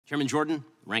Chairman Jordan,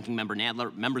 Ranking Member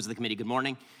Nadler, members of the committee, good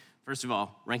morning. First of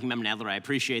all, Ranking Member Nadler, I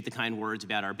appreciate the kind words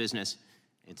about our business.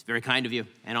 It's very kind of you.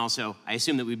 And also, I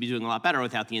assume that we'd be doing a lot better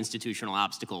without the institutional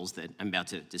obstacles that I'm about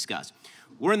to discuss.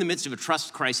 We're in the midst of a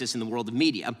trust crisis in the world of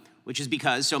media, which is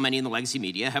because so many in the legacy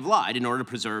media have lied in order to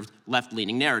preserve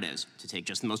left-leaning narratives. To take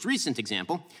just the most recent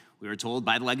example, we were told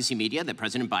by the legacy media that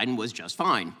President Biden was just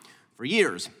fine. For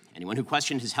years, anyone who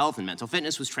questioned his health and mental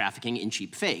fitness was trafficking in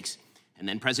cheap fakes. And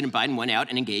then President Biden went out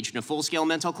and engaged in a full-scale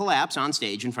mental collapse on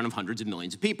stage in front of hundreds of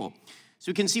millions of people.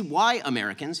 So we can see why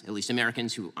Americans, at least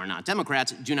Americans who are not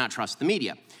Democrats, do not trust the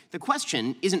media. The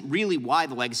question isn't really why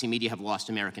the legacy media have lost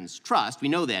Americans' trust. We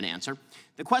know that answer.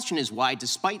 The question is why,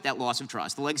 despite that loss of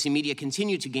trust, the legacy media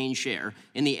continue to gain share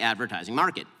in the advertising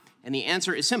market. And the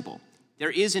answer is simple.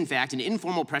 There is, in fact, an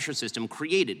informal pressure system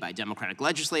created by Democratic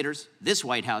legislators, this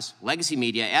White House, legacy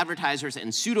media, advertisers,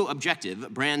 and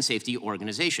pseudo-objective brand safety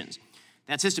organizations.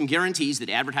 That system guarantees that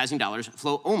advertising dollars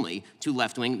flow only to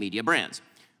left-wing media brands.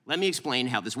 Let me explain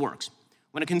how this works.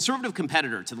 When a conservative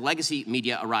competitor to the legacy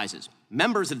media arises,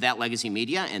 members of that legacy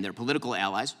media and their political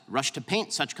allies rush to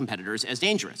paint such competitors as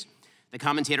dangerous. The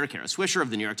commentator Kara Swisher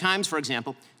of the New York Times, for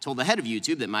example, told the head of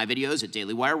YouTube that my videos at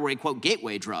Daily Wire were a, quote,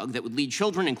 gateway drug that would lead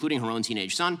children, including her own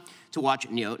teenage son, to watch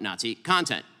neo-Nazi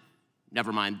content.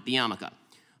 Never mind the yarmulke.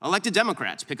 Elected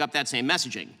Democrats pick up that same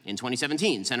messaging. In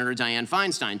 2017, Senator Dianne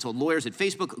Feinstein told lawyers at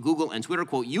Facebook, Google, and Twitter,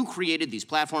 quote, you created these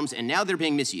platforms and now they're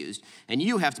being misused, and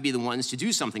you have to be the ones to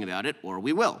do something about it, or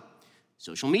we will.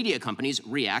 Social media companies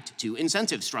react to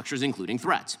incentive structures, including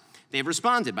threats. They've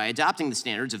responded by adopting the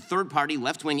standards of third-party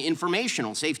left-wing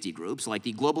informational safety groups like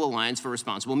the Global Alliance for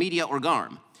Responsible Media, or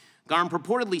GARM. GARM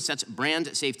purportedly sets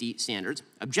brand safety standards,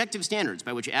 objective standards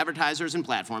by which advertisers and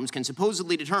platforms can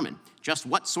supposedly determine just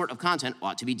what sort of content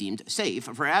ought to be deemed safe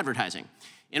for advertising.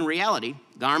 In reality,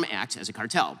 GARM acts as a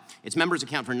cartel. Its members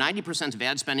account for 90% of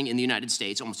ad spending in the United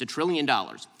States, almost $1 trillion.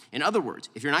 In other words,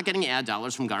 if you're not getting ad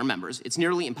dollars from GARM members, it's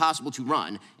nearly impossible to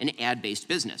run an ad-based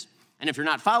business. And if you're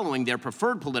not following their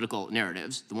preferred political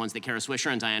narratives, the ones that Kara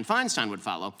Swisher and Dianne Feinstein would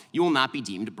follow, you will not be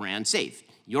deemed brand safe.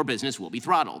 Your business will be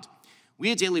throttled.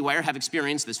 We at Daily Wire have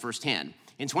experienced this firsthand.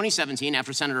 In 2017,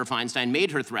 after Senator Feinstein made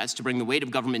her threats to bring the weight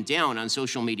of government down on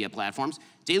social media platforms,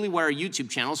 Daily Wire YouTube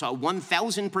channel saw a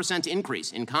 1,000%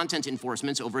 increase in content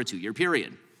enforcements over a 2-year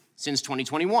period. Since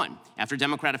 2021, after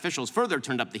Democrat officials further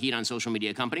turned up the heat on social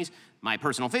media companies, my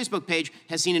personal Facebook page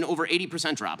has seen an over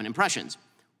 80% drop in impressions.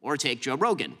 Or take Joe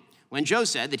Rogan. When Joe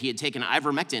said that he had taken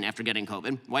ivermectin after getting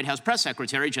COVID, White House Press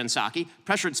Secretary Jen Psaki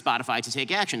pressured Spotify to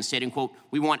take action, stating, quote,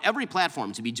 we want every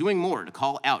platform to be doing more to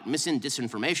call out mis- and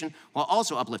disinformation while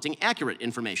also uplifting accurate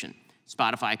information.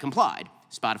 Spotify complied.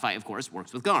 Spotify, of course,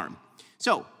 works with GARM.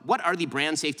 So, what are the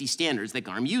brand safety standards that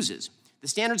GARM uses? The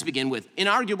standards begin with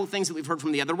inarguable things that we've heard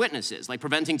from the other witnesses, like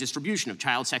preventing distribution of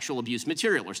child sexual abuse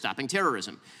material or stopping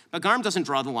terrorism. But GARM doesn't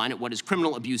draw the line at what is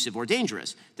criminal, abusive, or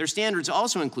dangerous. Their standards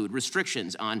also include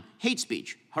restrictions on hate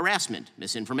speech, harassment,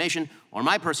 misinformation, or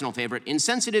my personal favorite,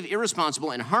 insensitive, irresponsible,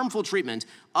 and harmful treatment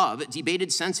of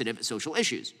debated, sensitive social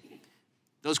issues.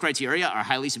 Those criteria are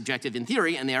highly subjective in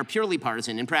theory, and they are purely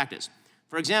partisan in practice.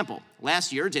 For example,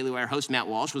 last year, Daily Wire host Matt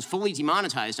Walsh was fully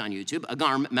demonetized on YouTube, a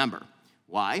GARM member.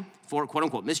 Why? For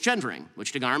quote-unquote misgendering,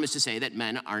 which to GARM is to say that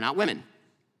men are not women.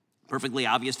 Perfectly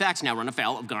obvious facts now run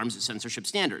afoul of GARM's censorship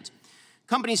standards.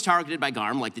 Companies targeted by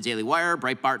GARM, like the Daily Wire,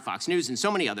 Breitbart, Fox News, and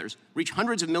so many others, reach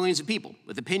hundreds of millions of people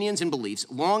with opinions and beliefs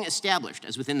long established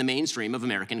as within the mainstream of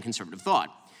American conservative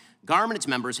thought. GARM and its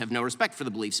members have no respect for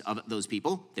the beliefs of those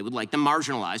people. They would like them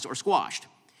marginalized or squashed.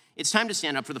 It's time to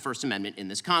stand up for the First Amendment in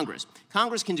this Congress.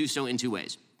 Congress can do so in 2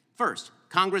 ways. First,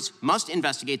 Congress must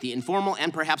investigate the informal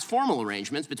and perhaps formal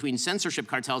arrangements between censorship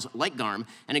cartels like GARM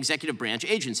and executive branch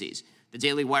agencies. The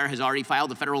Daily Wire has already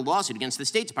filed a federal lawsuit against the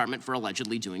State Department for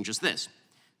allegedly doing just this.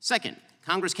 Second,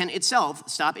 Congress can itself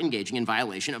stop engaging in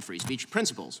violation of free speech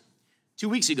principles. 2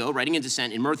 weeks ago, writing in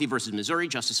dissent in Murphy versus Missouri,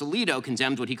 Justice Alito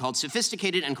condemned what he called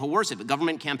sophisticated and coercive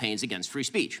government campaigns against free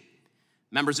speech.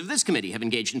 Members of this committee have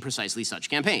engaged in precisely such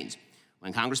campaigns.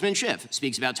 When Congressman Schiff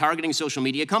speaks about targeting social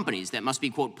media companies that must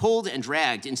be, quote, pulled and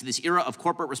dragged into this era of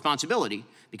corporate responsibility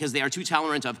because they are too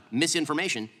tolerant of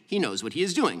misinformation, he knows what he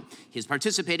is doing. He is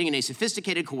participating in a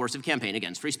sophisticated, coercive campaign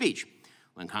against free speech.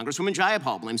 When Congresswoman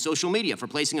Jayapal blames social media for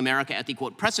placing America at the,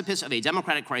 quote, precipice of a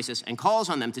democratic crisis and calls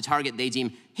on them to target they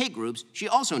deem hate groups, she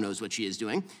also knows what she is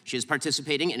doing. She is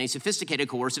participating in a sophisticated,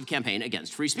 coercive campaign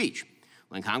against free speech.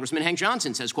 When Congressman Hank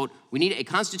Johnson says, quote, we need a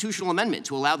constitutional amendment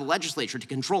to allow the legislature to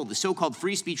control the so-called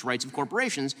free speech rights of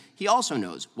corporations, he also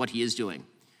knows what he is doing.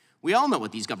 We all know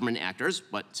what these government actors,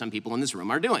 what some people in this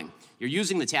room, are doing. You're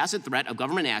using the tacit threat of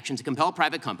government action to compel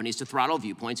private companies to throttle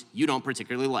viewpoints you don't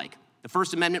particularly like. The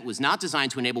First Amendment was not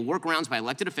designed to enable workarounds by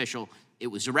elected officials. It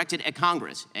was directed at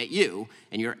Congress, at you,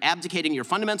 and you're abdicating your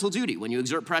fundamental duty when you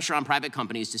exert pressure on private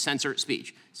companies to censor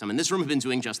speech. Some in this room have been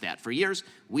doing just that. For years,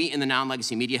 we in the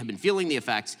non-legacy media have been feeling the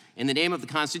effects. In the name of the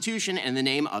Constitution and in the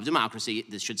name of democracy,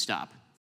 this should stop.